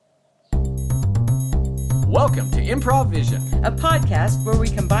Welcome to Improv Vision. A podcast where we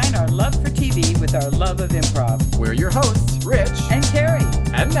combine our love for TV with our love of improv. We're your hosts, Rich and Carrie.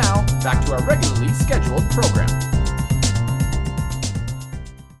 And now, back to our regularly scheduled program.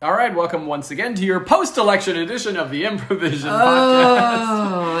 All right, welcome once again to your post-election edition of the Improvision podcast.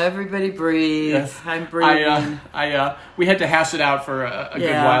 Oh, everybody breathe. Yes. I'm breathing. We had to hash it out for a good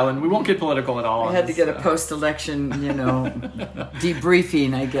while, and we won't get political at all. I had to get a post-election,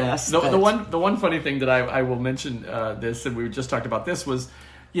 debriefing, I guess. The one funny thing that I will mention this, and we just talked about this, was,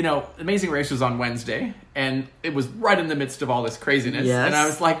 Amazing Race was on Wednesday, and it was right in the midst of all this craziness. Yes. And I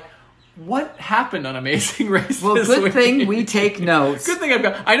was like, what happened on Amazing Race well, this good week? thing we take notes. Good thing I've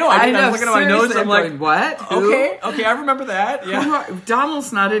got... I know, I was looking at my notes, I'm like... Going, what? Who? Okay, I remember that. Yeah.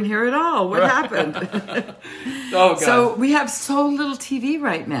 Donald's not in here at all. What happened? Oh, God. So we have so little TV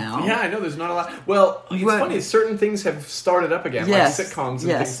right now. Yeah, I know, there's not a lot. Well, it's funny, certain things have started up again, like sitcoms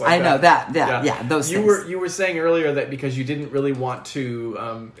and things like that. I know that. Those things. You were saying earlier that because you didn't really want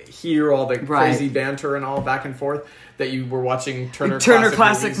to hear all the crazy banter and all back and forth, that you were watching Turner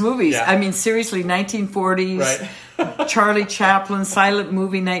Classic Movies. Yeah. I mean, seriously, 1940s, right. Charlie Chaplin, silent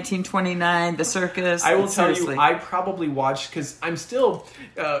movie, 1929, The Circus. I will tell you, I probably watched, because I'm still,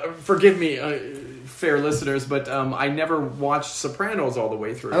 forgive me, fair listeners, but I never watched Sopranos all the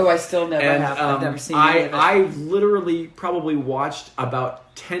way through. Oh, I still never have. I've never seen any of it. I literally probably watched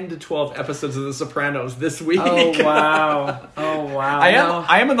about 10 to 12 episodes of The Sopranos this week. Oh, wow.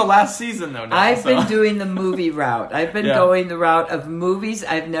 I am in the last season, though, now. I've been doing the movie route. I've been going the route of movies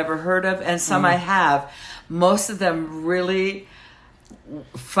I've never heard of, and some I have. Most of them really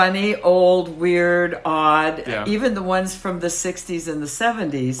funny, old, weird, odd. Yeah. Even the ones from the 60s and the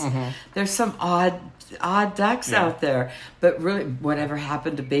 70s. There's some odd ducks out there. But really, whatever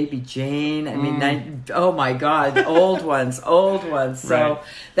happened to Baby Jane? I mean, oh my God, old ones. So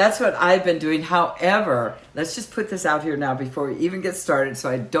that's what I've been doing. However, let's just put this out here now before we even get started so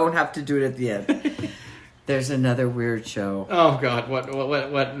I don't have to do it at the end. There's another weird show. Oh God,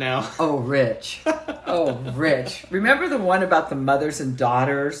 what now? Oh, Rich. Remember the one about the mothers and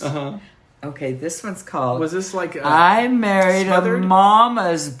daughters? Uh-huh. Okay, this one's called... Was this like... I Married Smothered? a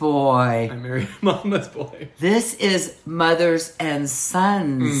Mama's Boy. I Married a Mama's Boy. This is mothers and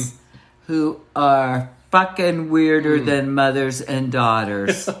sons who are fucking weirder than mothers and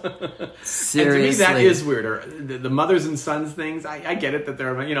daughters. Seriously. And to me, that is weirder. The mothers and sons things, I get it that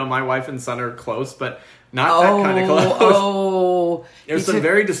they're, my wife and son are close, but not that kind of close. There's some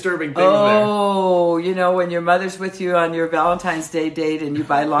very disturbing things there. Oh, when your mother's with you on your Valentine's Day date and you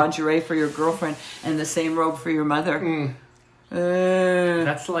buy lingerie for your girlfriend and the same robe for your mother.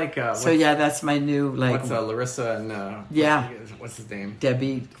 That's like... that's my new... What's Larissa and... What's his name?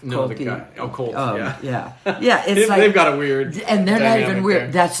 Debbie Kolke. No, the guy. Oh, Colt, yeah. It's like... They've got a weird... And they're not even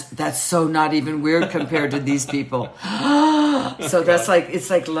weird. There. That's so not even weird compared to these people. So that's like... It's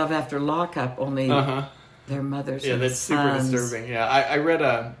like Love After Lockup, only their mothers and that's sons. super disturbing. Yeah, I read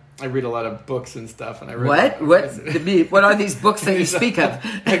a lot of books and stuff, and I read... What are these books that you speak of?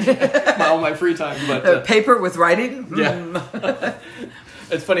 All my free time, but... paper with writing? Yeah.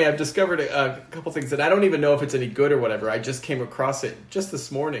 It's funny, I've discovered a couple things that I don't even know if it's any good or whatever. I just came across it just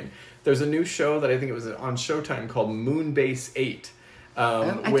this morning. There's a new show that I think it was on Showtime called Moonbase 8. I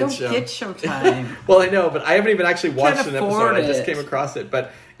don't get Showtime. Well, I know, but I haven't even actually watched an episode. I just came across it,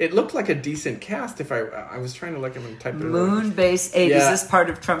 but it looked like a decent cast. If I was trying to look and type it in. Moonbase 8. Is this part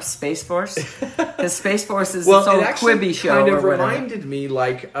of Trump's Space Force? Because Space Force is its own Quibi show. Kind of reminded me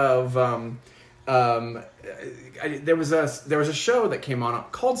of there was a show that came on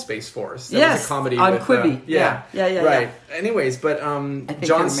called Space Force. That was a comedy on with, Quibi. Yeah. Right. Anyways, but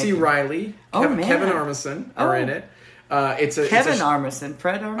John C. Reilly, Kevin Armisen are in it. Kevin Armisen,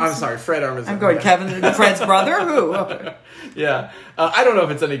 Fred Armisen. I'm sorry, Fred Armisen. I'm going Kevin, Fred's brother. Who? Yeah, I don't know if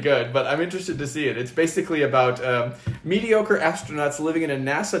it's any good, but I'm interested to see it. It's basically about mediocre astronauts living in a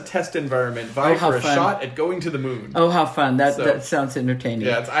NASA test environment, vying for a shot at going to the moon. Oh, how fun! That sounds entertaining.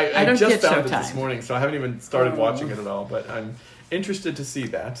 Yeah, I just found it this morning, so I haven't even started watching it at all. But I'm interested to see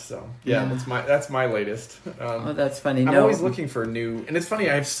that. So that's my latest. That's funny. I'm always looking for new, and it's funny.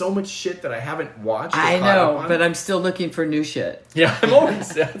 I have so much shit that I haven't watched. I know, but I'm still looking for new shit. Yeah, I'm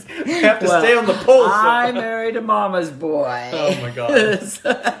always. I have to stay on the pulse. I Married a Mama's Boy. Oh my God,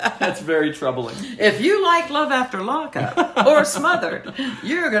 that's very troubling. If you like Love After Lockup or Smothered,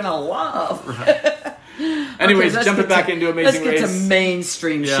 you're gonna love. Right. Anyways, jumping back into Amazing Race. Let's get to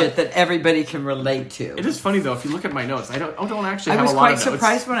mainstream shit that everybody can relate to. It is funny though. If you look at my notes, I don't actually have a lot of notes. I was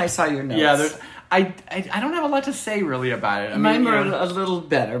quite surprised when I saw your notes. Yeah, I don't have a lot to say really about it. Mine were a little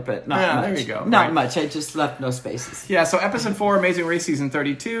better, but not much. There you go. Not much. I just left no spaces. Yeah. So episode 4, Amazing Race, season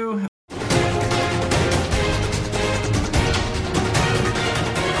 32.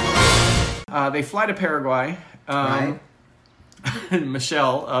 They fly to Paraguay. Right.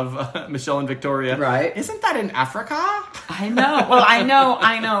 Michelle and Victoria. Right. Isn't that in Africa? I know. Well, I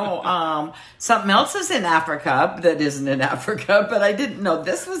know. Something else is in Africa that isn't in Africa, but I didn't know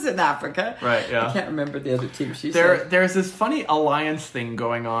this was in Africa. Right, yeah. I can't remember the other team she said. There's this funny alliance thing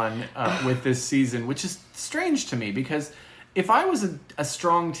going on with this season, which is strange to me because if I was a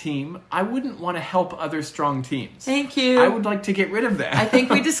strong team, I wouldn't want to help other strong teams. Thank you. I would like to get rid of them. I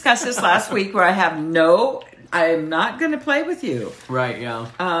think we discussed this last week where I'm not going to play with you. Right, yeah.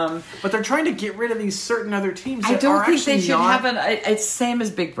 But they're trying to get rid of these certain other teams. I don't think they should have it's same as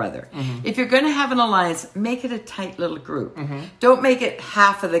Big Brother. Mm-hmm. If you're going to have an alliance, make it a tight little group. Mm-hmm. Don't make it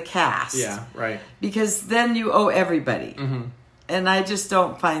half of the cast. Yeah, right. Because then you owe everybody. Mm-hmm. And I just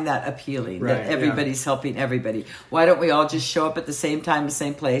don't find that appealing, that everybody's helping everybody. Why don't we all just show up at the same time, the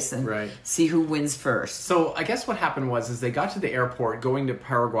same place, and see who wins first? So I guess what happened was they got to the airport going to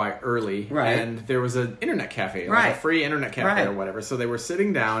Paraguay early, and there was an internet cafe, like a free internet cafe or whatever. So they were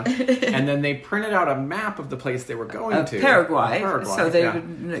sitting down, and then they printed out a map of the place they were going to. Paraguay. So they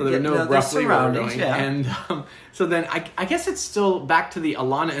would know roughly where they were going. Yeah. And so then I guess it's still back to the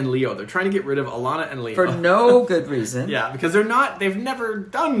Alana and Leo. They're trying to get rid of Alana and Leo. For no good reason. Yeah, because they've never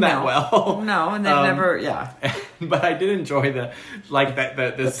done that well. No, and they've never, But I did enjoy the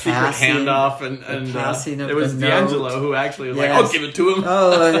secret handoff and it was D'Angelo who actually was like, I'll give it to him.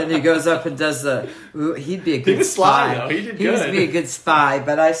 Oh, and then he goes up and does he'd be a good spy. Though. He did good. He was be a good spy,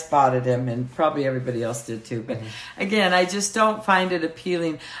 but I spotted him and probably everybody else did too. But again, I just don't find it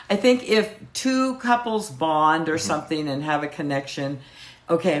appealing. I think if two couples bond or something and have a connection,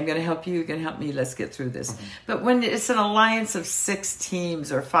 okay, I'm going to help you, you're going to help me, let's get through this. Mm-hmm. But when it's an alliance of 6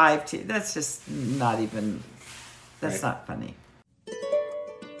 teams or 5 teams, that's just not even, that's not funny.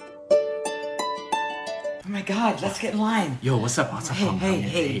 Oh my God, let's get in line. Yo, what's up?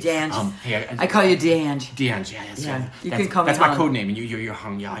 Hey, D'Ange. I call you D'Ange. D'Ange, yeah. You can call me That's my code name, and you're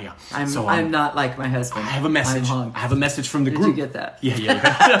Hung, yeah. I'm not like my husband. I have a message. I have a message from the group. Did you get that? Yeah.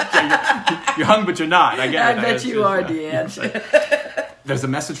 You're Hung, but you're not. I get it. I bet you are, D'Ange. There's a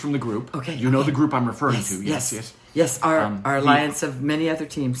message from the group. Okay. You know the group I'm referring to. Yes, our alliance of many other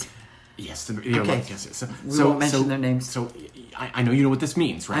teams. Yes. Yes. We won't mention their names. So I know you know what this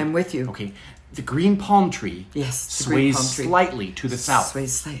means, right? I'm with you. Okay. The green palm tree sways slightly to the south.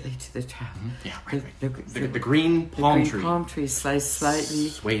 Sways slightly to the south. Mm-hmm. Yeah, right. The green palm tree. The green palm tree sways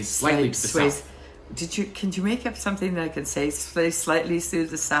slightly to the south. Can you make up something that I can say? Sway slightly to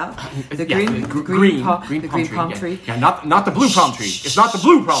the south. The green palm tree. Yeah, not the blue palm tree. It's not the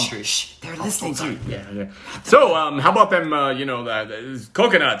blue palm tree. They're listening to you. Yeah. So, how about them? The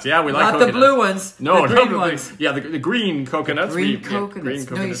coconuts. Yeah, we like not coconuts. the blue ones. No, the green ones. Yeah, the green coconuts. Green coconuts.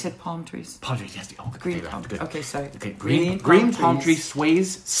 No, you said palm trees. Palm trees. Yes. Green palm tree. Okay, sorry. Okay, green palm tree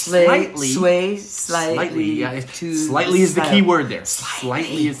sways slightly. Slightly. Yeah, slightly is the key word there.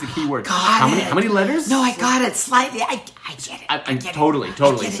 Slightly is the key word. How many letters? No, I got it. Slightly. I get it. Totally.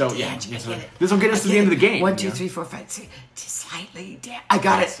 So this will get us to the end of the game. 1, 2, 3, 4, 5, 6. Slightly. I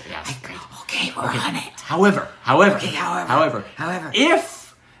got it. Yes. Okay, we're on it. However,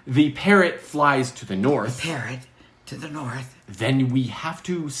 if the parrot flies to the north, then we have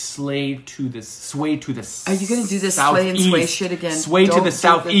to sway to the southeast. Are you going to do this slay and sway shit again? Sway to the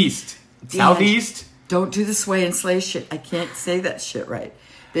southeast. Southeast. Don't do the sway and slay shit. I can't say that shit right.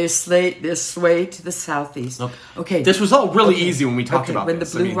 There's sway to the southeast. Look, okay. This was all really easy when we talked about when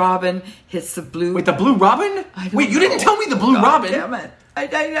this. When the blue robin hits the blue... Wait, the blue robin? Wait, you didn't tell me the blue robin. Damn it.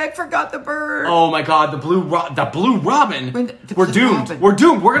 I forgot the bird. Oh my God, the blue robin. We're doomed. Robin. We're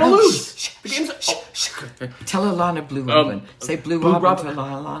doomed. We're going to lose. The game's... Tell Alana blue robin. Say blue robin to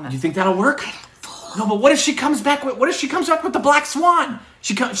Alana. You think that'll work? No, but what if she comes back with the black swan?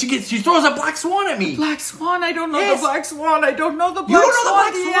 She throws a black swan at me. Black swan? I don't know the black swan. I don't know the black swan. You don't know the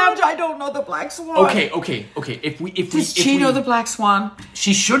black swan? I don't know the black swan. Okay. Does she know the black swan?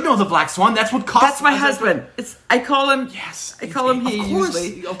 She should know the black swan. That's what costs. That's my husband. I call him. Yes. I call him he.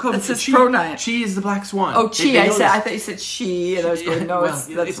 Usually. Of course. That's his pronoun. She is the black swan. Oh, chi. I thought you said she, and I was going, no,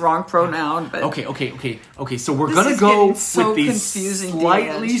 that's wrong pronoun. But Okay. So we're gonna go with the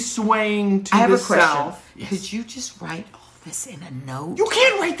slightly swaying to the south. I have a question. Yes. Could you just write all this in a note? You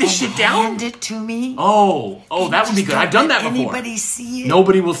can't write this shit down. Hand it to me. Oh, that would be good. I've done that before. Anybody see it?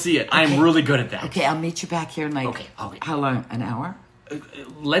 Nobody will see it. Okay. I'm really good at that. Okay, I'll meet you back here in okay. How long? An hour?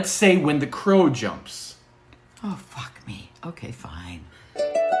 Let's say when the crow jumps. Oh, fuck me. Okay, fine.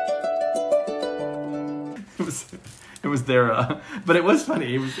 It was there, but it was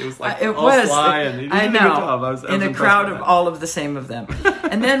funny. It was like it was. Sly, and he did a good job. I was in a crowd of all of the same of them.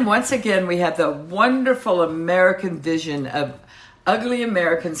 And then once again, we had the wonderful American vision of ugly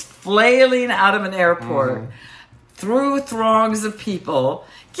Americans flailing out of an airport through throngs of people.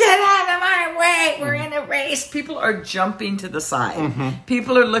 Get out of my way! We're in a race. People are jumping to the side.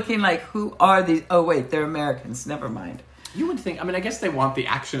 People are looking like, who are these? Oh, wait, they're Americans. Never mind. You would think, I mean, I guess they want the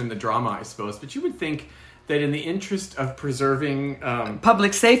action and the drama, I suppose, but you would think that in the interest of preserving...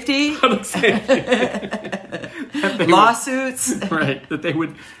 public safety? Lawsuits? Right, that they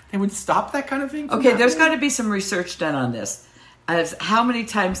would stop that kind of thing? Okay, there's got to be some research done on this. As how many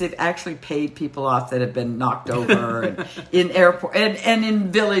times they've actually paid people off that have been knocked over and in airport and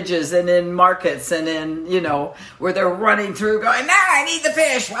in villages and in markets and in, you know, where they're running through going, "Now I need the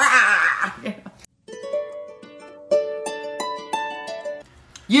fish." Ah!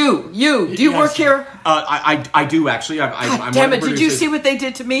 Do you work here? I do actually. I'm damn it! Did you see what they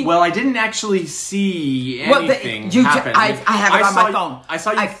did to me? Well, I didn't actually see anything happen. I have it on my phone. I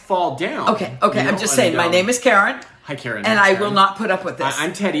saw you fall down. Okay. I'm just saying. My name is Karen. Hi, Karen. And I will not put up with this.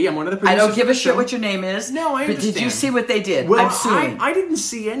 I'm Teddy. I'm one of the producers. I don't give a shit what your name is. No, I understand. But did you see what they did? Well, I'm suing. I didn't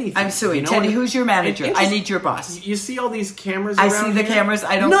see anything. I'm suing. Teddy, who's your manager? I need your boss. You see all these cameras I around see the here? cameras.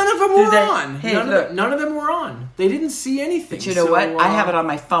 I don't. None of them were on. Hey, look. None of them were on. They didn't see anything. But you know what? I have it on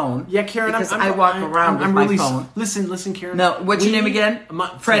my phone. Yeah, Karen. Because I walk around with my phone. Listen, Karen. No, what's your name again?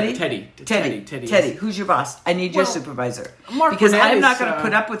 Freddie? Teddy. Who's your boss? I need your supervisor. Mark because Burnett I'm not going to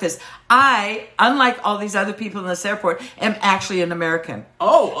put up with this. I, unlike all these other people in this airport, am actually an American.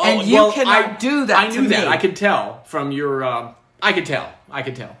 And you cannot do that. I knew that. I could tell from your. I could tell.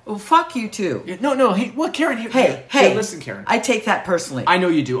 Well, fuck you too. No. Hey, well, Karen. Hey, listen, Karen. I take that personally. I know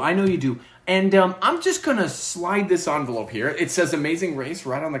you do. And I'm just going to slide this envelope here. It says Amazing Race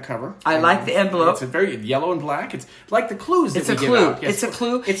right on the cover. I like the envelope. It's a very yellow and black. It's like the clues that we give out. Yes. It's a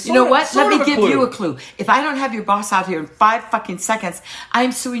clue. You know what? Let me give you a clue. If I don't have your boss out here in 5 fucking seconds,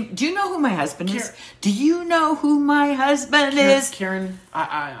 I'm suing. Do you know who my husband is? Do you know who my husband is? Karen,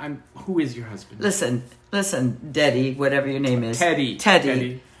 who is your husband? Listen, Daddy, whatever your name is.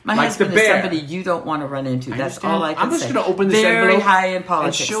 Teddy. My husband is somebody you don't want to run into. That's all I can say. I'm just going to open this very envelope high in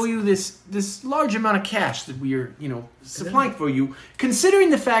politics and show you this large amount of cash that we are, supplying for you. Considering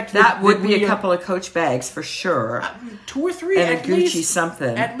the fact that would be a couple of Coach bags for sure, 2 or 3, and at a Gucci least,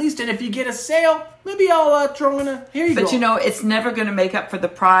 something. At least, and if you get a sale, maybe I'll throw in a. Here you go. But it's never going to make up for the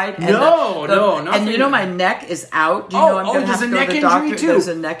pride. And no, nothing. And my neck is out. Do you know I'm going to have to go to the doctor? Too. There's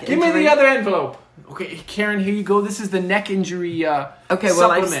a neck injury. Give me the other envelope. Okay, Karen, here you go. This is the neck injury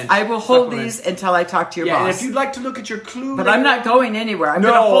supplement. I will hold these until I talk to your boss. And if you'd like to look at your clue... But I'm not going anywhere. I'm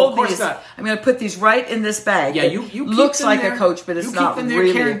going to hold these. Not. I'm going to put these right in this bag. Yeah, you keep looks them like there. A Coach, but it's not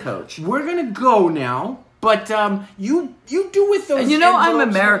really Karen. a Coach. We're going to go now, but you do with those And I'm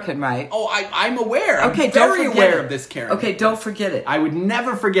American, right? Oh, I'm aware. Okay, I'm very aware of this, Karen. Okay, don't forget it. I would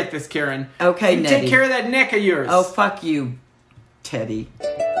never forget this, Karen. Okay, you take care of that neck of yours. Oh, fuck you, Teddy.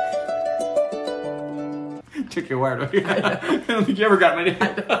 Took your word. I don't think you ever got my name.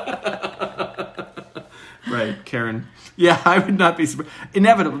 Right, Karen. Yeah, I would not be surprised.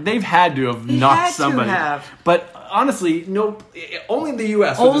 Inevitably, they've had to have knocked somebody. But honestly, no. Only the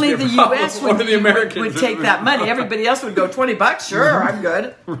U.S. Only the U.S. would take would that money. Everybody else would go $20. Sure, I'm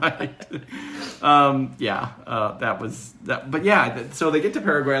good. Right. That was that. But yeah, so they get to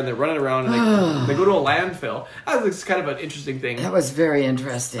Paraguay and they're running around and they go to a landfill. That was kind of an interesting thing. That was very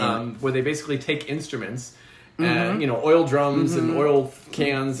interesting. Where they basically take instruments. Oil drums and oil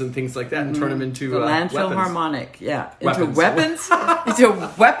cans and things like that, and turn them into the landfill weapons. Harmonic, into weapons, into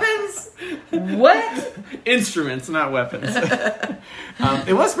weapons. What? Instruments, not weapons.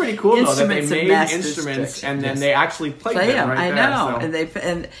 It was pretty cool though that they made instruments and then they actually played them. Right I there, know,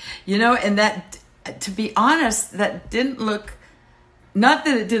 so. And that, to be honest, that didn't look. Not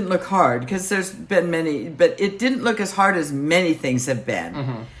that it didn't look hard, because there's been many, but it didn't look as hard as many things have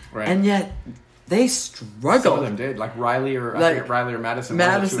been, right. And yet. They struggled. Some of them did, like Riley or Riley or Madison.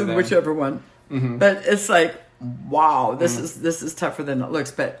 Madison, whichever one. Mm-hmm. But it's like, wow, this is tougher than it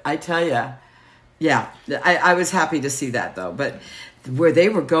looks. But I tell you, yeah, I was happy to see that though. But where they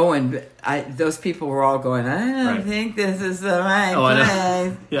were going, those people were all going. I don't think this is the right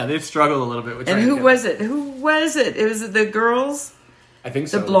place. Yeah, they've struggled a little bit. And who was it? Who was it? It was the girls. I think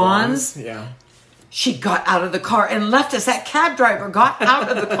so. The blondes. Yeah. She got out of the car and left us. That cab driver got out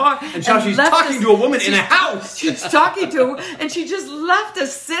of the car. And she's talking to a woman in a house. She's talking to her, and she just left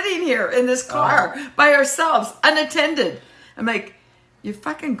us sitting here in this car by ourselves, unattended. I'm like, you're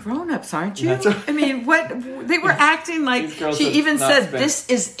fucking grown-ups, aren't you? Right. I mean, what? They were acting like, she even said, this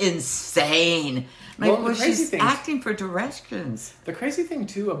is insane. I'm like, she's acting for directions. The crazy thing,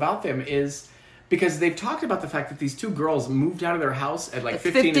 too, about them is because they've talked about the fact that these two girls moved out of their house at like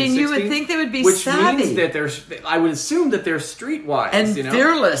 15 and 16. You would think they would be which savvy. Means that I would assume that they're streetwise. And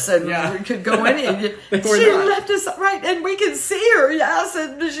fearless, and we could go in and she left us right, and we can see her, yes,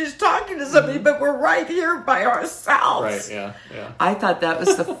 and she's talking to somebody, but we're right here by ourselves. Right, I thought that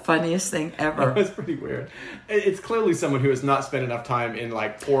was the funniest thing ever. That's pretty weird. It's clearly someone who has not spent enough time in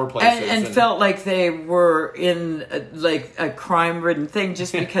like poor places. And felt like they were in like a crime-ridden thing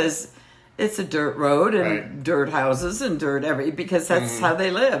just because... It's a dirt road and dirt houses and dirt because that's how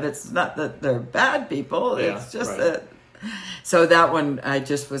they live. It's not that they're bad people. It's just that. So that one, I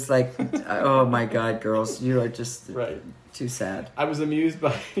just was like, oh my God, girls, you are just too sad. I was amused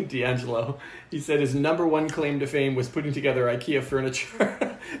by D'Angelo. He said his number one claim to fame was putting together IKEA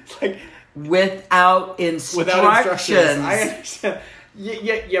furniture. Like without instructions. I understand.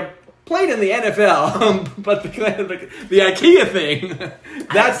 You played in the NFL, but the IKEA thing,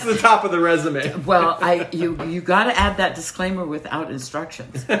 that's the top of the resume. Well, you got to add that disclaimer without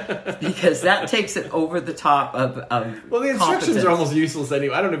instructions, because that takes it over the top of well, the instructions are almost useless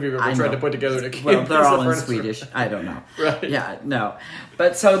anyway. I don't know if you've ever tried to put together an IKEA. Well, they're all in Swedish. I don't know. Right. Yeah, no.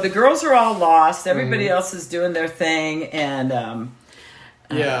 But so the girls are all lost. Everybody else is doing their thing, and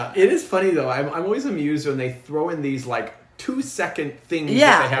yeah, it is funny though. I'm always amused when they throw in these like 2-second things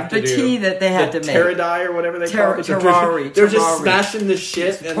that they have to do. The tea that they had to make. Pteridai or whatever they call it. Terrari. They're just smashing the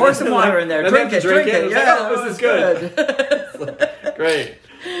shit. And pour some water in there. Drink it. Yeah, this is good. Great.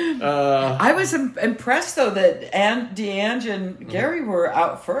 I was impressed though that Deange and Gary were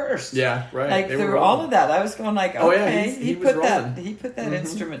out first. Yeah, right. Like through all of that, I was going like, okay, he put that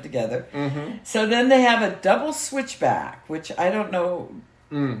instrument together. Mm-hmm. So then they have a double switchback, which I don't know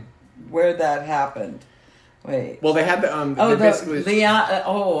where that happened. Wait. Well, they had the Alana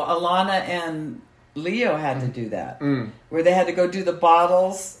and Leo had to do that, where they had to go do the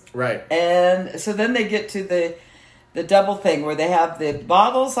bottles, right? And so then they get to the double thing where they have the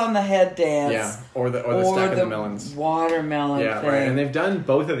bottles on the head dance, or the stack of the melons, watermelon thing, right. And they've done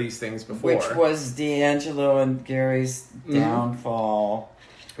both of these things before, which was D'Angelo and Gary's downfall.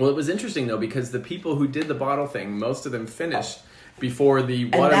 Well, it was interesting though because the people who did the bottle thing, most of them finished. Before the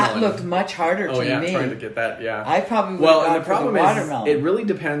watermelon. And that looked much harder to me. Trying to get that, I probably would and the have problem the watermelon. Is, it really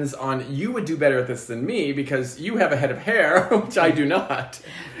depends on, you would do better at this than me because you have a head of hair, which I do not.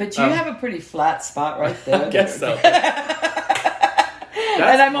 But you have a pretty flat spot right there. I guess so.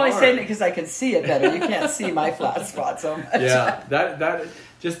 And I'm only saying it because I can see it better. You can't see my flat spot so much. Yeah, that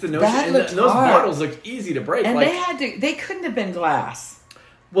just the notion. Those bottles looked easy to break. And they couldn't have been glass.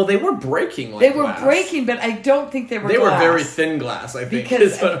 Well, they were breaking like glass. They were breaking, but I don't think they were glass. They were very thin glass, I think.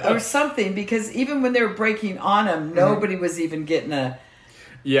 Or something, because even when they were breaking on them, nobody was even getting a...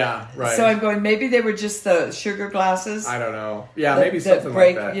 Yeah, right. So I'm going, maybe they were just the sugar glasses. I don't know. Yeah, maybe something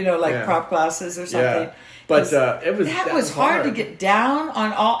like that. Like prop glasses or something. Yeah. But it was hard to get down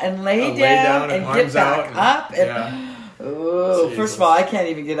on all and lay down and get back up. And, oh, first of all, I can't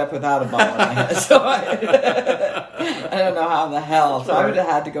even get up without a bottle in my head. So I don't know how in the hell. So I would have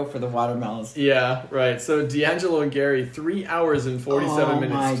had to go for the watermelons. Yeah, right. So D'Angelo and Gary, 3 hours and 47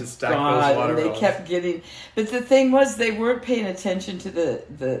 minutes to stack those watermelons. And they kept getting... But the thing was, they weren't paying attention to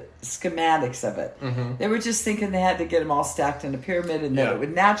the schematics of it. Mm-hmm. They were just thinking they had to get them all stacked in a pyramid and that it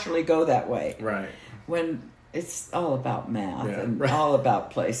would naturally go that way. Right. When it's all about math and all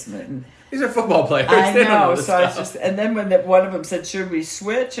about placement. And these are football players. I they don't know. So I was just... And then when one of them said, should we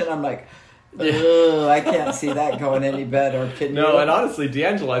switch? And I'm like... I can't see that going any better. No, and honestly,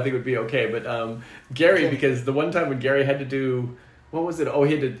 D'Angelo I think would be okay, but Gary, because the one time when Gary had to do, what was it? Oh,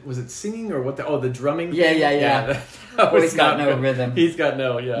 he had to, was it singing or what? The drumming thing? Yeah. He's got no rhythm. He's got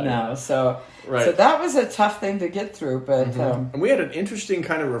no, so that was a tough thing to get through, but... and we had an interesting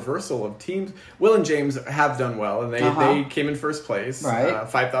kind of reversal of teams. Will and James have done well, and they came in first place. Right.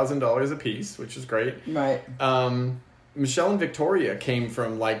 $5,000 a piece, which is great. Right. Michelle and Victoria came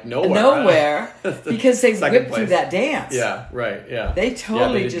from like nowhere because they whipped through that dance. Yeah, right. Yeah, they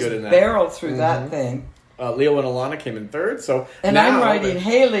totally just barreled through that thing. Leo and Alana came in third. And now, I'm writing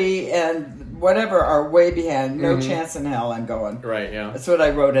Haley and whatever are way behind. No chance in hell. I'm going. Right. Yeah, that's what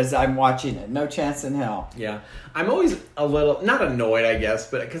I wrote as I'm watching it. No chance in hell. Yeah, I'm always a little not annoyed, I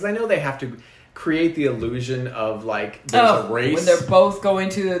guess, but because I know they have to create the illusion of like there's a race when they're both going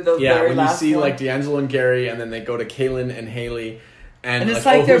to the very last when you see one. like D'Angelo and Gary and then they go to Kaylin and Haley And it's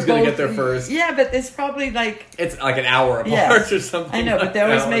like, like they're who's going to both, get there first? Yeah, but it's probably like... It's like an hour apart Yes. or something. I know, but they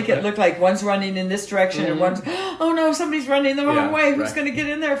always make it look like one's running in this direction and one's, oh no, somebody's running the wrong way. Who's going to get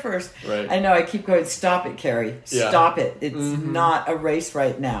in there first? Right. I know, I keep going, stop it, Carrie. Stop it. It's not a race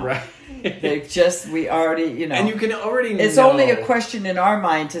right now. Right. We already, you know. And you can already It's know. only a question in our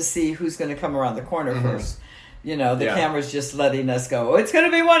mind to see who's going to come around the corner first. You know, the camera's just letting us go, it's going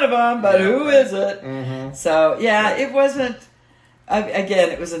to be one of them, but who is it? Mm-hmm. So, it wasn't...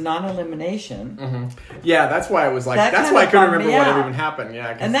 Again, it was a non-elimination. Mm-hmm. Yeah, that's why I was like... That's why I couldn't remember what even happened.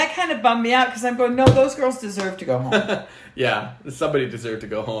 Yeah, and that kind of bummed me out because I'm going, no, those girls deserve to go home. Yeah, somebody deserved to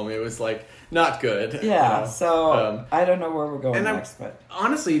go home. It was like, not good. Yeah, so I don't know where we're going next. But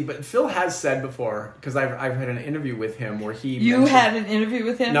honestly, but Phil has said before, because I've had an interview with him where he... You had an interview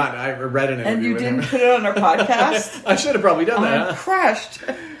with him? I read an interview with him. And you didn't put it on our podcast? I should have probably done that. I'm crushed.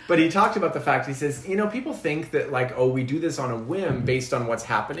 But he talked about the fact, he says, people think that like, we do this on a whim based on what's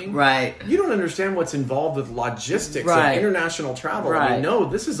happening. Right. You don't understand what's involved with logistics of international travel. Right. I mean, no,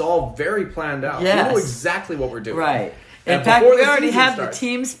 this is all very planned out. Yes. We know exactly what we're doing. Right. And in fact, we already have starts, the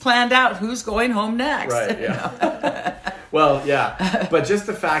teams planned out who's going home next. Right, yeah. Well, yeah. But just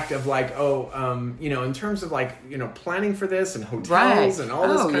the fact of like, in terms of like, planning for this and hotels and all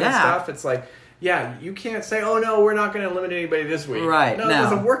this kind of stuff, it's like, you can't say, oh, no, we're not going to eliminate anybody this week. Right. No, it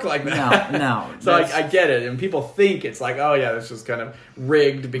doesn't work like that. No. So I get it. And people think it's like, oh, yeah, this is kind of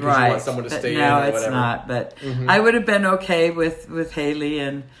rigged because you want someone to stay in or whatever. No, it's not. But I would have been okay with Haley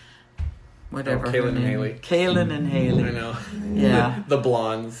and whatever. Kaylin and Haley. Kaylin and Haley. I know. Yeah. The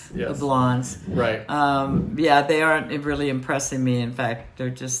blondes. Yes. The blondes. Right. They aren't really impressing me. In fact,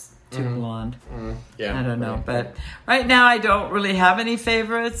 they're just too blonde. Yeah. I don't know. But right now, I don't really have any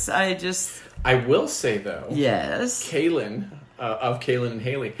favorites. I will say, though. Yes. Kaylin, of Kaylin and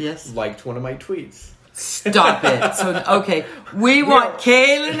Haley, liked one of my tweets. Stop it. So, okay, we want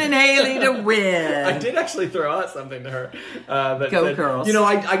Kaylin and Haley to win. I did actually throw out something to her. Go girls.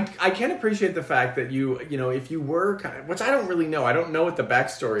 I can appreciate the fact that if you were kind of, which I don't really know. I don't know what the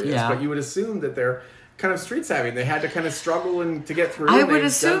backstory is, but you would assume that they're kind of street savvy. They had to kind of struggle and to get through. I would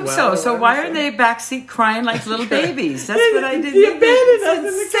assume so. So why are they backseat crying like little babies? That's what I didn't think.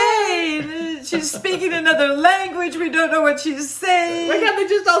 It's insane. She's speaking another language. We don't know what she's saying. Why can't they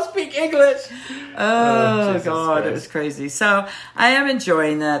just all speak English? Oh God, it was crazy. So I am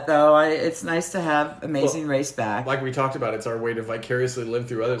enjoying that though. It's nice to have Amazing Race back. Like we talked about, it's our way to vicariously live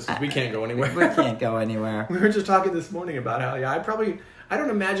through others because we can't go anywhere. We can't go anywhere. We were just talking this morning about how I don't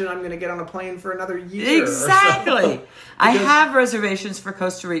imagine I'm going to get on a plane for another year. Exactly. I have reservations for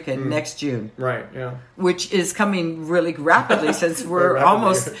Costa Rica next June. Right, yeah. Which is coming really rapidly since we're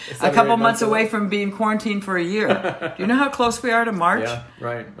almost a couple months away from being quarantined for a year. Do you know how close we are to March? Yeah,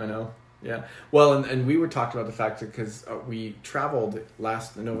 right. I know. Yeah. Well, and we were talking about the fact that because we traveled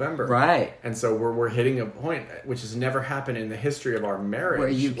last November. Right. And so we're hitting a point which has never happened in the history of our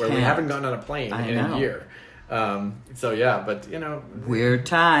marriage where we haven't gotten on a plane in a year. But weird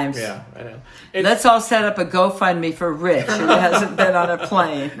times. Yeah, I know. Let's all set up a GoFundMe for Rich, who hasn't been on a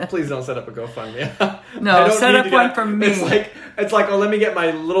plane. Please don't set up a GoFundMe. No, set up one for me. It's like, let me get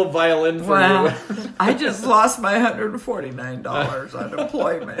my little violin for you. I just lost my $149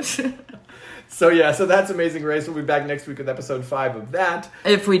 unemployment. So that's Amazing Race. We'll be back next week with episode 5 of that.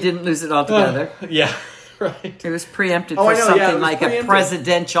 If we didn't lose it altogether. Yeah. Right. It was preempted for something like a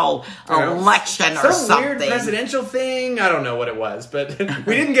presidential election or something. Some weird presidential thing. I don't know what it was, but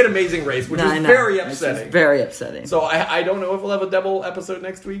we didn't get Amazing Race, which was very upsetting. Was very upsetting. So I don't know if we'll have a double episode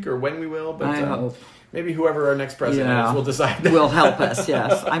next week or when we will, but I hope. Maybe whoever our next president is will decide that. Will help us,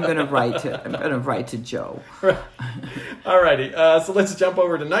 yes. I'm going to write to Joe. Alrighty, so let's jump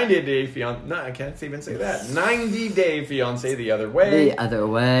over to 90 Day Fiancé. No, I can't even say that. 90 Day Fiancé, The Other Way. The Other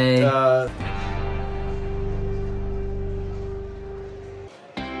Way.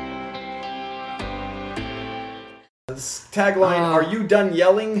 Tagline, are you done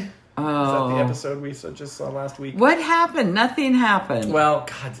yelling? Is that the episode we just saw last week? What happened? Nothing happened. Well,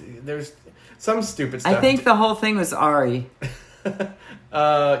 God, there's some stupid stuff. I think the whole thing was Ari. It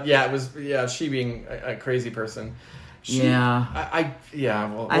was, she being a crazy person. I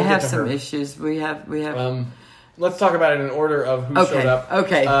have some issues. We have. Let's talk about it in order of who showed up.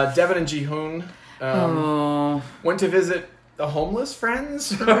 Okay. Devin and Jihoon went to visit the homeless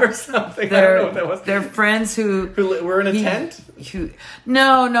friends or something. I don't know what that was. They're friends who were in a tent.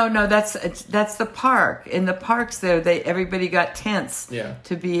 No. That's the park. In the parks, everybody got tents. Yeah.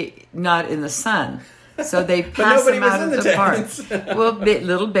 To be not in the sun. So they pass them out of the park. Well,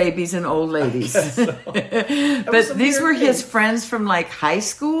 little babies and old ladies. But these were his friends from like high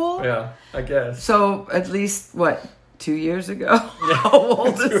school. Yeah, I guess. So at least 10 2 years ago. How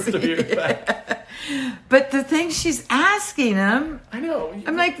old is he? But the thing she's asking him, I know.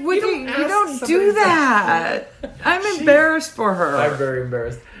 I'm like, you don't do that. I'm embarrassed for her. I'm very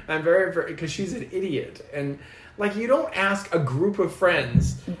embarrassed. I'm very, because she's an idiot. And like, you don't ask a group of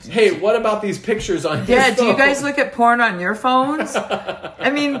friends, hey, what about these pictures on your phone? Do you guys look at porn on your phones?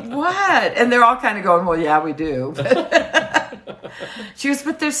 I mean, what? And they're all kind of going, well, yeah, we do. She goes,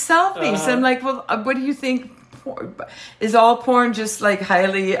 but they're selfies. I'm like, well, what do you think? Is all porn just like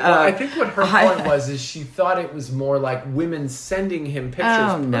highly... well, I think what her point was is she thought it was more like women sending him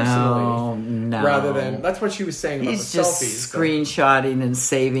pictures personally. Rather than... That's what she was saying about the selfies. He's just screenshotting and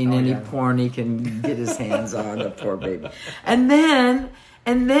saving any porn he can get his hands on, the poor baby. And then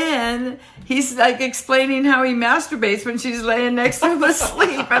he's like explaining how he masturbates when she's laying next to him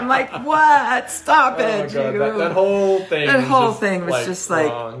asleep. I'm like, what? Stop it. Oh my God, that whole thing. That whole thing was just like...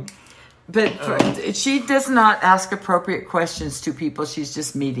 wrong. But she does not ask appropriate questions to people she's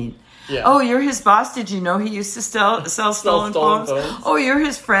just meeting. Yeah. Oh, you're his boss. Did you know he used to sell stolen phones? Oh, you're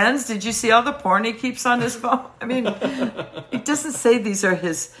his friends. Did you see all the porn he keeps on his phone? I mean, it doesn't say these are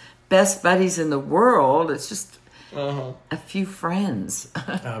his best buddies in the world. It's just a few friends.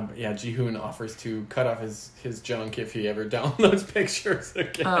 Ji-hoon offers to cut off his junk if he ever downloads pictures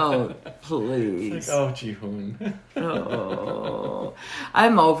again. Oh, please. Like, oh, Ji-hoon. Oh,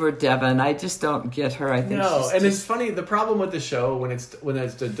 I'm over Devin. I just don't get her. I think it's funny. The problem with the show when it's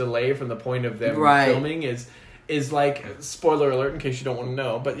a delay from the point of them filming is like, spoiler alert in case you don't want to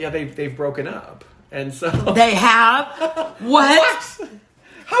know, but yeah, they've broken up, and so they have what?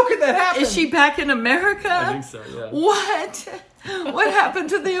 How could that happen? Is she back in America? I think so, yeah. What happened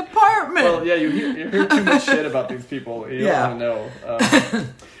to the apartment? Well, yeah, you hear too much shit about these people. You don't want to know.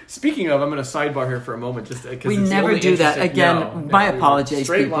 Speaking of, I'm going to sidebar here for a moment. Just because we never do that. Again, my apologies,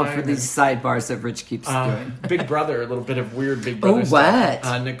 people, for these sidebars that Rich keeps doing. Big Brother, a little bit of weird Big Brother stuff.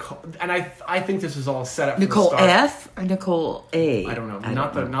 What? Nicole, and I think this is all set up Nicole from the start. F or Nicole A? I don't know.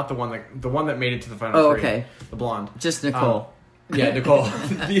 Not the one that made it to the final three. Okay. The blonde. Just Nicole. Yeah, Nicole.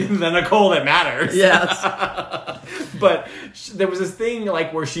 the Nicole that matters. Yes. But there was this thing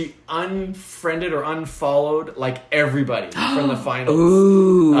like where she unfriended or unfollowed like everybody from the finals.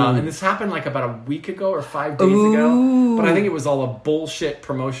 Ooh. And this happened like about a week ago or 5 days ago. But I think it was all a bullshit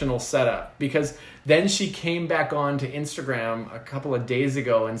promotional setup because then she came back on to Instagram a couple of days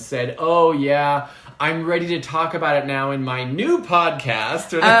ago and said, oh yeah, I'm ready to talk about it now in my new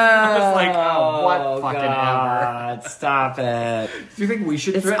podcast. I was like, oh, what fucking ever. Stop it. Do you think we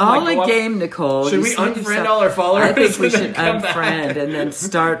should It's all a game, Nicole. Should we unfriend all our followers? I think we should unfriend and then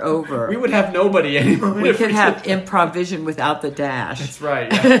start over. We would have nobody anymore. We could have improvision without the dash. That's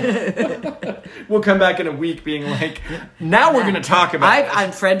right. Yeah. We'll come back in a week being like, now we're going to talk about it. I've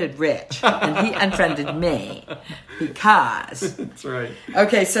unfriended Rich and he unfriended me because. That's right.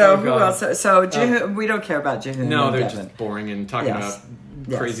 Okay, so who else? So we don't care about Ji-hoon. No, they're just boring and talking about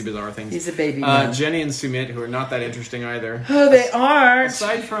crazy, bizarre things. He's a baby man. Jenny and Sumit, who are not that interesting either. Oh, they aren't.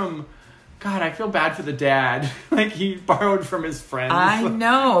 Aside from, God, I feel bad for the dad. Like, he borrowed from his friends. I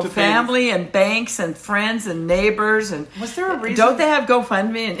know. Family and banks and friends and neighbors. And was there a reason? Don't they have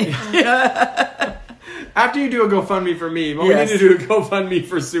GoFundMe? After you do a GoFundMe for me, we need to do a GoFundMe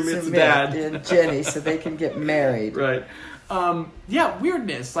for Sumit's dad. And Jenny, so they can get married. Right.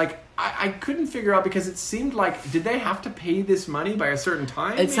 Weirdness. Like, I couldn't figure out because it seemed like, did they have to pay this money by a certain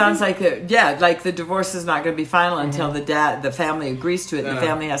time? It sounds like like the divorce is not going to be final until the family agrees to it. The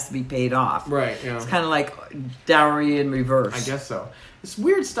family has to be paid off. Right. Yeah. It's kind of like dowry in reverse. I guess so. It's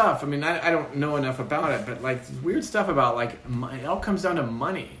weird stuff. I mean, I don't know enough about it, but like weird stuff about like it all comes down to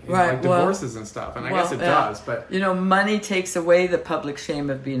money, right? Like divorces and stuff. And I guess it does, but money takes away the public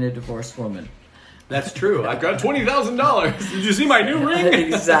shame of being a divorced woman. That's true. I've got $20,000. Did you see my new ring?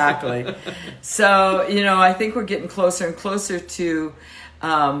 Exactly. So, I think we're getting closer and closer to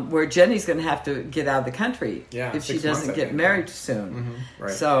where Jenny's going to have to get out of the country if she doesn't get married soon. Mm-hmm.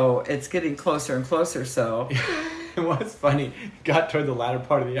 Right. So it's getting closer and closer. So it was funny. Got toward the latter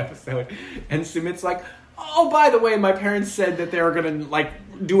part of the episode, and Sumit's like, "Oh, by the way, my parents said that they were going to like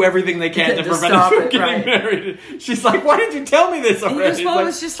do everything they can to prevent us from getting married." She's like, "Why didn't you tell me this already?" Well, it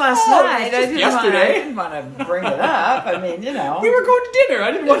was just last night. I didn't want to bring it up. I mean, we were going to dinner.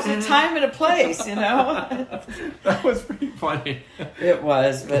 I didn't want a time and a place. That was pretty funny. It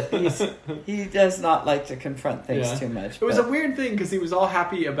was, but he does not like to confront things too much. It was a weird thing because he was all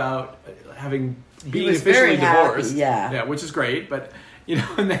happy about being officially divorced. Yeah, which is great, but.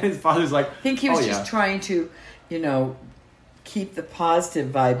 And then his father's like, I think he was just trying to, keep the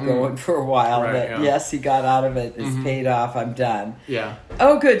positive vibe going for a while. Right, yes, he got out of it. It's paid off. I'm done. Yeah.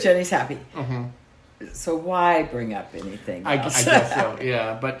 Oh, good. Jenny's happy. Mm-hmm. So why bring up anything else? I guess so,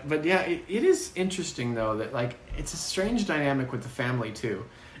 yeah. But yeah, it is interesting, though, that, like, it's a strange dynamic with the family, too,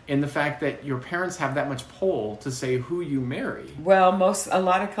 in the fact that your parents have that much pull to say who you marry. Well, a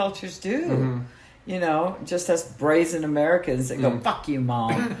lot of cultures do. You know, just us brazen Americans that go, fuck you,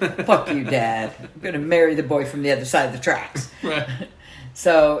 Mom. Fuck you, Dad. I'm going to marry the boy from the other side of the tracks. Right.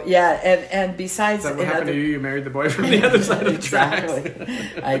 So, yeah, and besides... Is that what happened to you? You married the boy from the other side of the tracks.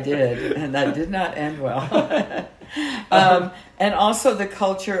 Exactly. I did, and that did not end well. And also the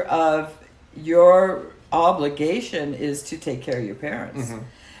culture of your obligation is to take care of your parents.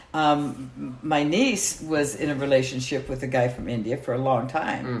 My niece was in a relationship with a guy from India for a long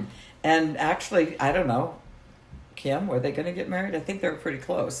time. And actually, I don't know, Kim, were they going to get married? I think they were pretty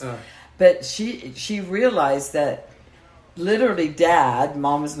close. But she realized that literally Dad,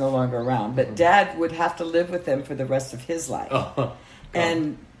 Mom is no longer around, but Dad would have to live with them for the rest of his life.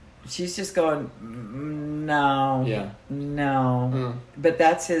 And she's just going, no, no. But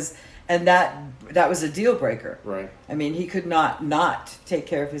that's his, and that was a deal breaker. Right. I mean, he could not take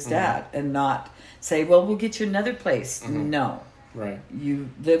care of his dad and not say, well, we'll get you another place. No. Right. You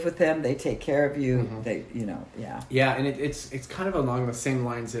live with them, they take care of you, they, you know, yeah. Yeah, and it's kind of along the same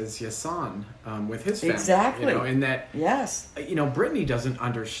lines as Yasan with his family. Exactly. You know, in that, yes. You know, Brittany doesn't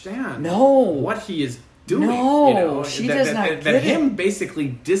understand what he is doing. No, you know, she does not get that him it. basically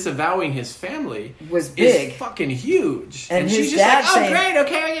disavowing his family was big. Is fucking huge. And his she's just dad like, saying, great,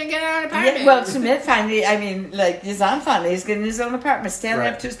 okay, we're going to get our apartment. Yeah, well, Sumit finally, I mean, like, Yazan finally is getting his own apartment, standing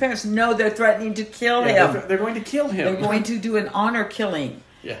up to his parents. No, they're threatening to kill him. They're going to kill him. They're going to do an honor killing,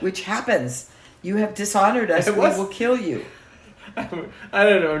 which happens. You have dishonored us, we will kill you. I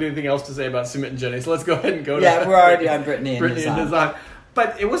don't know anything else to say about Sumit and Jenny, so let's go ahead and go to... Yeah, we're already on Brittany and Yazan.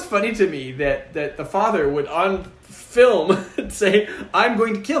 But it was funny to me that the father would on film say, I'm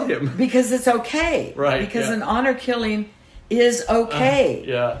going to kill him. Because it's okay. Right. Because an honor killing is okay.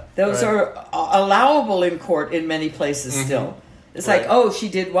 Those are allowable in court in many places still. It's like, oh, she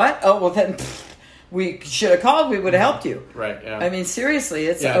did what? Oh, well then we should have called, we would have helped you. Right, yeah. I mean, seriously,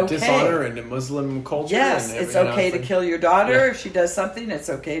 it's okay. Dishonor in Muslim culture. Yes, it's okay to kill your daughter. If she does something, it's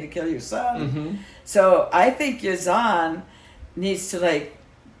okay to kill your son. So I think Yazan needs to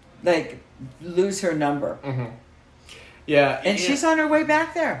like lose her number. Yeah. And she's on her way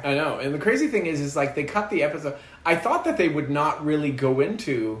back there. I know. And the crazy thing is like they cut the episode. I thought that they would not really go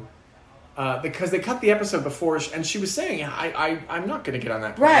into because they cut the episode before, and she was saying, I'm not going to get on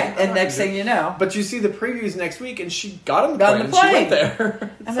that plane. Right, and next thing you know. But you see the previews next week, and she got on the plane. And she went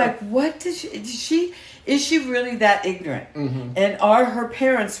there. I'm like, what is she really that ignorant? And are her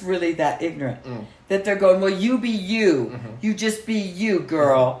parents really that ignorant? That they're going, well, you be you. You just be you,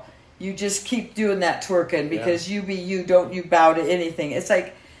 girl. You just keep doing that twerking because you be you. Don't you bow to anything. It's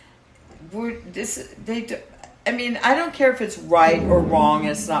like, I mean, I don't care if it's right or wrong.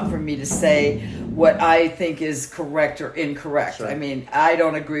 It's not for me to say what I think is correct or incorrect. Sure. I mean, I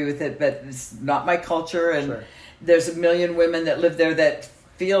don't agree with it, but it's not my culture. And there's a million women that live there that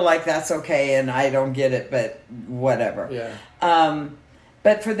feel like that's okay, and I don't get it, but whatever.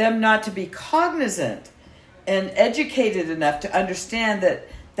 But for them not to be cognizant and educated enough to understand that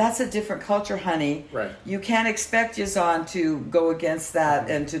that's a different culture, honey. Right. You can't expect Yazan to go against that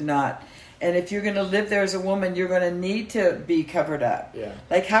and to not. And if you're going to live there as a woman, you're going to need to be covered up. Yeah.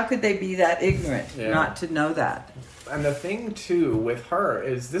 Like, how could they be that ignorant not to know that? And the thing, too, with her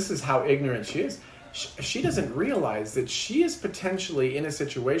is this is how ignorant she is. She doesn't realize that she is potentially in a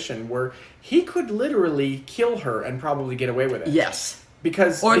situation where he could literally kill her and probably get away with it. Yes.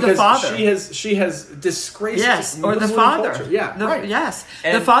 Because the father. She has disgraced Muslim or the father. Culture. Yeah, right. Yes.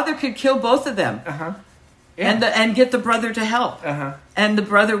 And the father could kill both of them. And get the brother to help. And the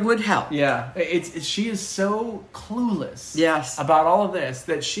brother would help. Yeah. She is so clueless about all of this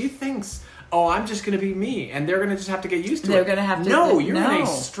that she thinks, oh, I'm just going to be me, and they're going to just have to get used to it. They're going to have to... No, you're in a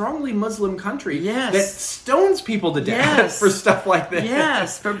strongly Muslim country that stones people to death for stuff like this.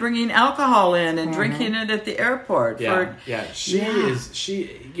 Yes, for bringing alcohol in and drinking it at the airport. Because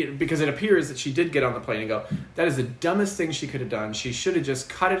it appears that she did get on the plane and go, that is the dumbest thing she could have done. She should have just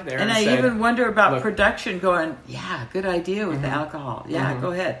cut it there and I said, even wonder about production going, good idea with the alcohol. Yeah,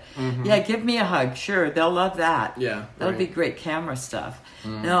 go ahead. Yeah, give me a hug. Sure, they'll love that. Yeah. That'll be great camera stuff.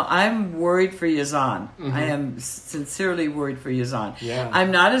 No, I'm worried for Yazan. I am sincerely worried for Yazan. Yeah.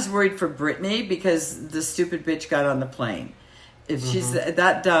 I'm not as worried for Brittany because the stupid bitch got on the plane. If she's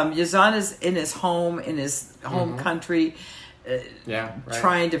that dumb, Yazan is in his home, country,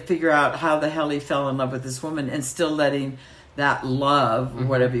 trying to figure out how the hell he fell in love with this woman and still letting that love,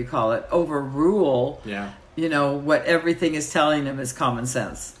 whatever you call it, overrule, what everything is telling him is common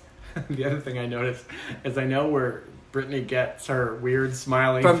sense. the other thing I noticed is I know where Brittany gets her weird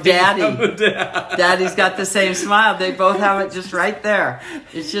smiling from thing Daddy. from dad. Daddy's got the same smile. They both have it just right there.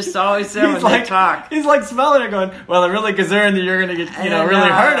 It's just always there when they talk. He's like smelling it, going, "Well, I'm really concerned that you're going to get really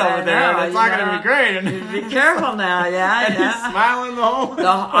hurt over there. And it's not going to be great." And be careful now, yeah. and he's smiling the whole.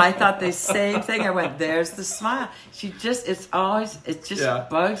 I thought the same thing. I went, "There's the smile." It just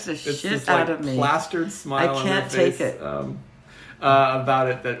bugs the shit out of me. Plastered smile. I can't on her face, take it. About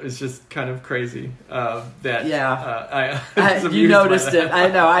it that was just kind of crazy. You noticed it. I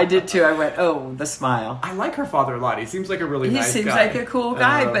know. I did too. I went, oh, the smile. I like her father a lot. He seems like a really nice guy. He seems like a cool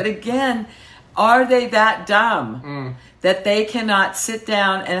guy. But again, are they that dumb that they cannot sit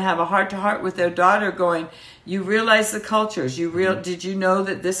down and have a heart-to-heart with their daughter going, you realize the cultures. Did you know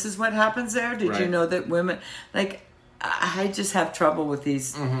that this is what happens there? Did you know that women... Like, I just have trouble with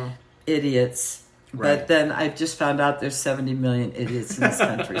these idiots. Right. But then I just found out there's 70 million idiots in this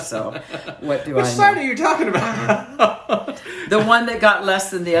country, so what do I know? Which side are you talking about? The one that got less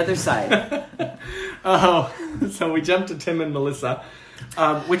than the other side. So we jumped to Tim and Melissa,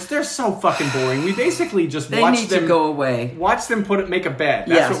 which they're so fucking boring. We basically just watched them... They need to go away. Watch them make a bed.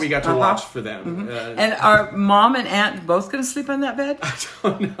 That's what we got to watch for them. And are Mom and Aunt both going to sleep on that bed? I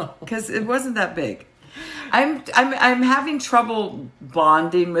don't know. Because it wasn't that big. I'm having trouble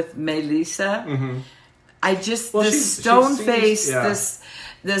bonding with Melissa. I just this stone face,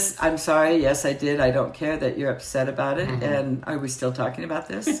 this. I'm sorry. Yes, I did. I don't care that you're upset about it. And are we still talking about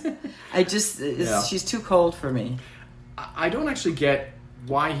this? I just she's too cold for me. I don't actually get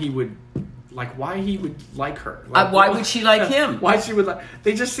why he would like her. Why would she like him? Why she would like?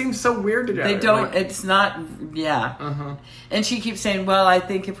 They just seem so weird together. They don't. It's not. Yeah. And she keeps saying, "Well, I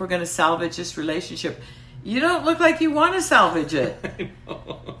think if we're going to salvage this relationship." You don't look like you want to salvage it. I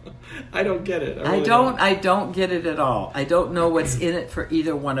know. I don't get it. I don't get it at all. I don't know what's in it for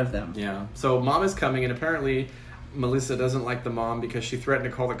either one of them. Yeah. So Mom is coming, and apparently Melissa doesn't like the mom because she threatened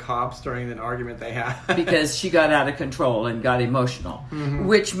to call the cops during an argument they had. Because she got out of control and got emotional.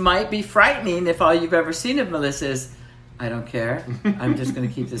 Which might be frightening if all you've ever seen of Melissa is, I don't care. I'm just going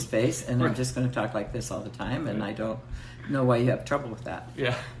to keep this face, and I'm just going to talk like this all the time, and I don't know why you have trouble with that.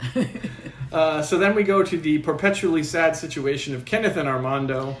 Yeah. So then we go to the perpetually sad situation of Kenneth and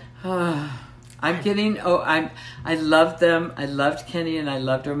Armando. I loved them. I loved Kenny and I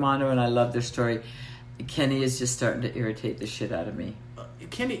loved Armando and I loved their story. Kenny is just starting to irritate the shit out of me.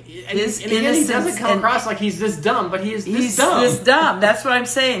 Kenny, his innocence, he doesn't come across like he's this dumb, but he's dumb. He's this dumb. That's what I'm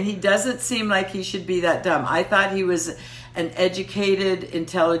saying. He doesn't seem like he should be that dumb. I thought he was an educated,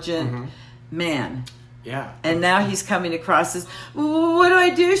 intelligent man. Yeah. And now he's coming across as, what do I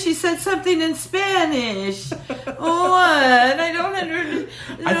do? She said something in Spanish. What? I don't understand.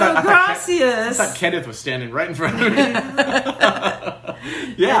 Gracias. I thought Kenneth was standing right in front of me.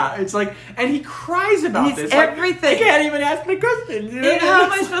 Yeah, it's like, and he cries about this. Everything. Like, he can't even ask me questions. And how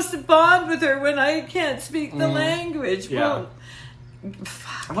am I supposed to bond with her when I can't speak the language? Yeah. Well,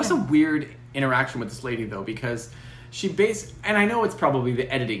 it was a weird interaction with this lady, though, because... and I know it's probably the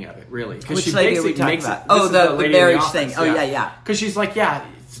editing of it, really. Which lady are we talking about? The marriage thing. Oh, yeah. Because she's like,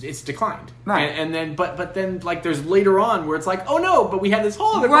 it's declined. Right. And then, but then, like, there's later on where it's like, oh no, but we have this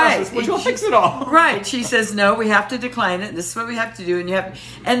whole other process which will fix it all. Right. She says, no, we have to decline it. This is what we have to do.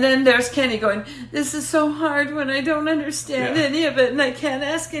 And then there's Kenny going, this is so hard when I don't understand any of it and I can't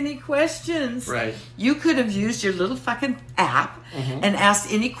ask any questions. Right. You could have used your little fucking app and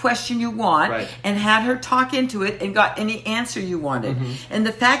asked any question you want and had her talk into it and got any answer you wanted. And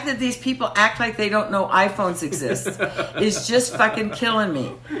the fact that these people act like they don't know iPhones exist is just fucking killing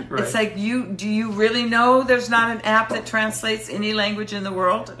me. Right. It's like, do you really know there's not an app that translates any language in the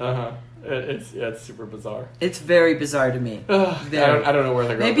world? It's super bizarre. It's very bizarre to me. I don't know where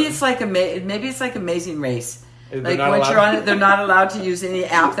they're going. Maybe it's like Amazing Race. Like once you're on it, they're not allowed to use any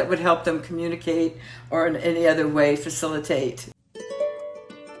app that would help them communicate or in any other way facilitate.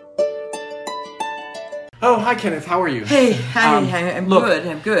 Oh, hi, Kenneth. How are you? Hey, hi. I'm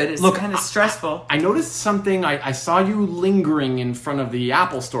good. It's kind of stressful. I noticed something. I saw you lingering in front of the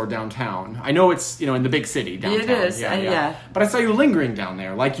Apple store downtown. I know it's, in the big city downtown. It is, yeah. But I saw you lingering down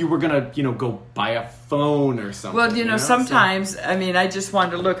there, like you were going to, go buy a phone or something. Well, sometimes, I just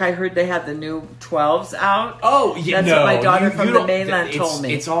wanted to look. I heard they had the new 12s out. Oh, yeah. That's what my daughter from the mainland told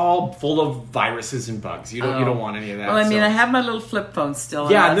me. It's all full of viruses and bugs. You don't want any of that. Well, I have my little flip phone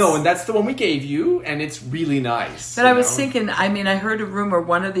still. Yeah, and that's the one we gave you, and it's really nice. But I was thinking, I heard a rumor,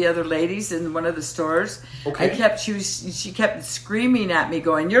 one of the other ladies in one of the stores, she kept screaming at me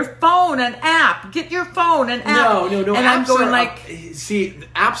going, your phone, an app, get your phone, an app. No. And I'm going see,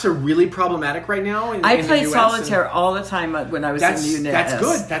 apps are really problematic right now I in played the US solitaire all the time when I was in the unit. That's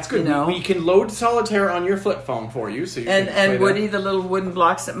good. That's good. You know? We can load solitaire on your flip phone for you, so you can play and Woody, the little wooden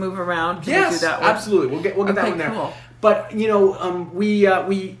blocks that move around. Can we do that one? Absolutely. We'll get that one there. Cool. But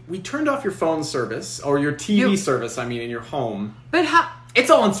we turned off your phone service or your TV service. I mean, in your home. But how? It's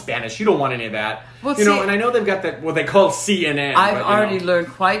all in Spanish. You don't want any of that. Well, and I know they've got that what they call CNN. I've already learned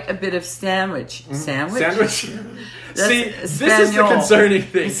quite a bit of sandwich. Sandwich? See, this Espanol. is the concerning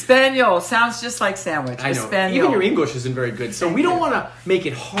thing. Espanol sounds just like sandwich. I know. Espanol. Even your English isn't very good, so we don't want to make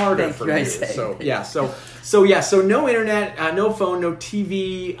it harder Thank for you, I you. say. So no internet, no phone, no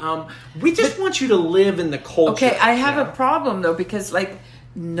TV. We just want you to live in the culture. Okay, I have a problem though because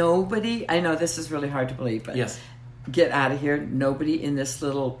nobody. I know this is really hard to believe, but yes. Get out of here. Nobody in this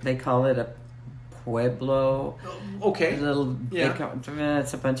little. They call it a pueblo. Okay.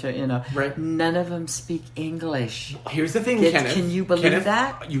 It's a bunch of Right. None of them speak English. Here's the thing, Kenneth. Can you believe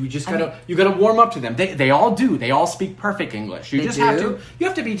that? You just gotta warm up to them. They all do. They all speak perfect English. You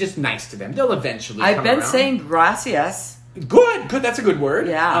have to be just nice to them. They'll eventually. I've come been around. saying gracias. Good. That's a good word.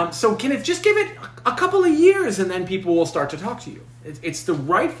 Yeah. So Kenneth, just give it a couple of years, and then people will start to talk to you. It's the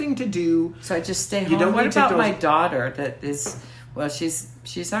right thing to do. So I just stay home. You don't what need to about my daughter? That is. Well, she's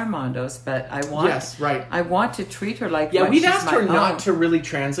Armando's, but I want I want to treat her like we've she's asked her my not own. to really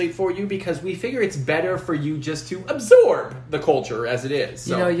translate for you because we figure it's better for you just to absorb the culture as it is.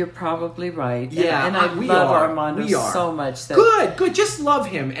 So. You're probably right. Yeah, and I love Armando so much. That Good. Just love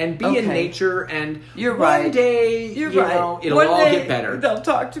him and be in nature. And you're right. One day, you're right. It'll all get better. They'll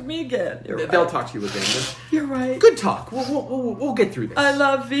talk to me again. They'll talk to you again. You're right. Good talk. We'll get through this. I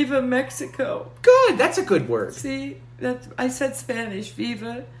love Viva Mexico. Good. That's a good word. See. I said Spanish,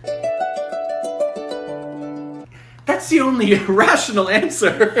 viva. That's the only rational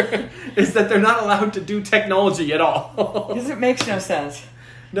answer, is that they're not allowed to do technology at all. Because it makes no sense.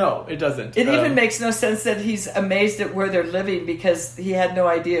 No, it doesn't. It even makes no sense that he's amazed at where they're living because he had no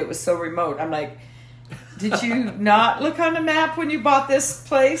idea it was so remote. I'm like, did you not look on the map when you bought this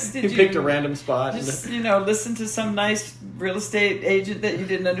place? You picked a random spot. Just, listen to some nice real estate agent that you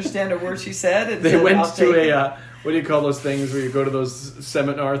didn't understand a word she said. And they went to what do you call those things where you go to those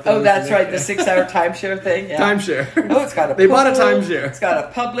seminar things? Oh, that's right, the 6-hour timeshare thing. Yeah. Timeshare. Oh, it's got a They bought a timeshare. It's got a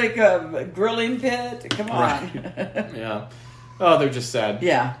public grilling pit. Come on. Right. Yeah. Oh, they're just sad.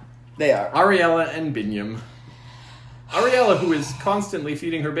 Yeah, they are. Ariella and Binyam. Ariella, who is constantly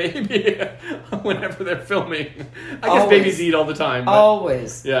feeding her baby whenever they're filming. I guess babies eat all the time. But,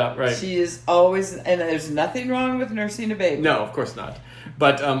 always. Yeah, right. She is always, and there's nothing wrong with nursing a baby. No, of course not.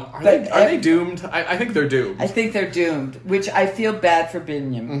 But are they doomed? I think they're doomed. I think they're doomed, which I feel bad for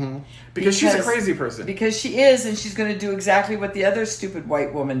Binyam. Mm-hmm. Because she's a crazy person. Because she is, and she's going to do exactly what the other stupid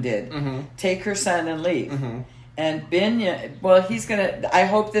white woman did. Mm-hmm. Take her son and leave. Mm-hmm. And Binyam, well, he's going to... I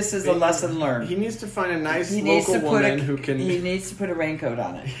hope this is a lesson learned. He needs to find a nice local woman who can... He needs to put a raincoat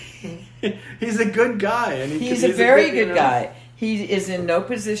on it. He's a good guy. And he's a very good guy. He is in no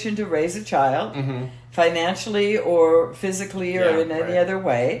position to raise a child, financially or physically or in any other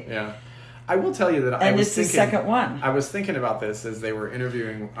way. Yeah. I will tell you that I was thinking... And it's the second one. I was thinking about this as they were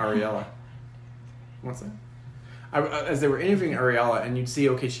interviewing Ariella. What's that? As they were interviewing Ariella, and you'd see,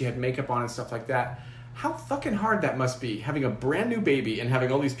 okay, she had makeup on and stuff like that. How fucking hard that must be, having a brand new baby and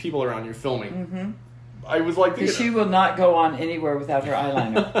having all these people around you filming. Mm-hmm. I was like... She will not go on anywhere without her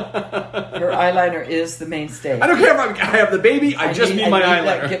eyeliner. Her eyeliner is the mainstay. I don't care if I have the baby, I just need my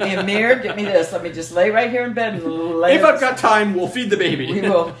eyeliner. Get me a mirror, get me this. Let me just lay right here in bed and lay... If I've got time, we'll feed the baby. We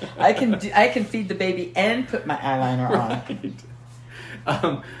will. I can feed the baby and put my eyeliner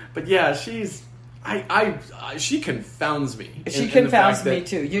on. But yeah, she's... she confounds me. She confounds me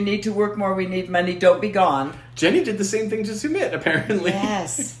too. You need to work more. We need money. Don't be gone. Jenny did the same thing to Sumit, apparently.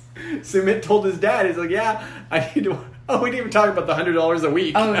 Yes. Sumit told his dad, he's like, yeah, I need to... Oh, we didn't even talk about the $100 a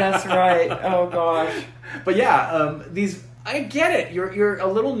week. Oh, that's right. Oh, gosh. But yeah, I get it. You're a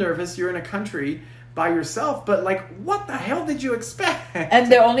little nervous. You're in a country by yourself, but like, what the hell did you expect?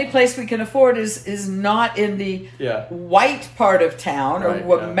 And the only place we can afford is not in the white part of town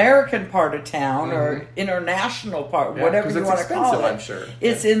or American part of town or international part, whatever you want to call it. I'm sure.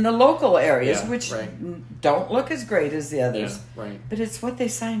 It's in the local areas, which don't look as great as the others. Yeah, right. But it's what they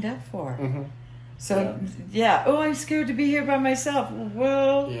signed up for. Mm-hmm. So, oh, I'm scared to be here by myself.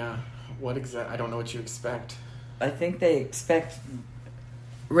 Well... Yeah. What exactly? I don't know what you expect. I think they expect...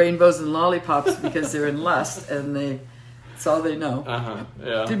 rainbows and lollipops because they're in lust and that's all they know.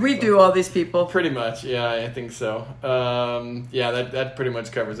 Yeah. Did we do all these people? Pretty much, yeah, I think so. That pretty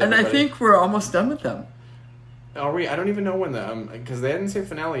much covers it. And I think we're almost done with them. Are we? I don't even know when the because they didn't say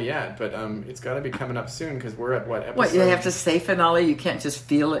finale yet, but it's got to be coming up soon because we're at what episode? What, you have to say finale? You can't just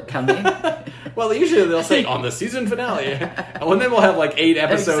feel it coming. Well, usually they'll say on the season finale, and then we'll have like 8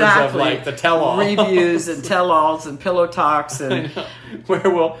 episodes of like the tell-all reviews and tell-alls and pillow talks and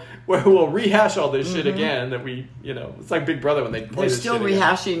where we'll rehash all this shit again. That we, it's like Big Brother when they play. They're still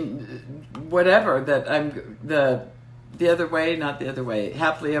rehashing whatever that the other way, not the other way.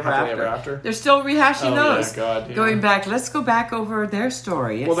 Happily Ever After. They're still rehashing those. Yeah, God, yeah. Going back, let's go back over their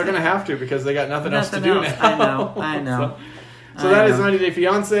story. Well, they're going to have to because they got nothing else to do now. I know. So that is 90 Day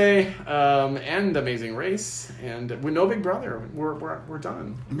Fiance and Amazing Race, and with no Big Brother. We're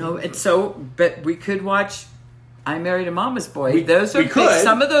done. No, but we could watch I Married a Mama's Boy.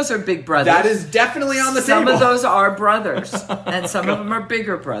 Some of those are big brothers. That is definitely on the table. Some of those are brothers, and some of them are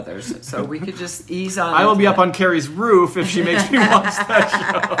bigger brothers. So we could just ease on. I will be up on Carrie's roof if she makes me watch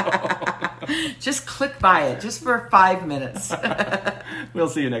that show. Just click by it, just for 5 minutes. We'll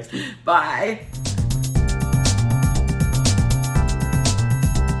see you next week. Bye.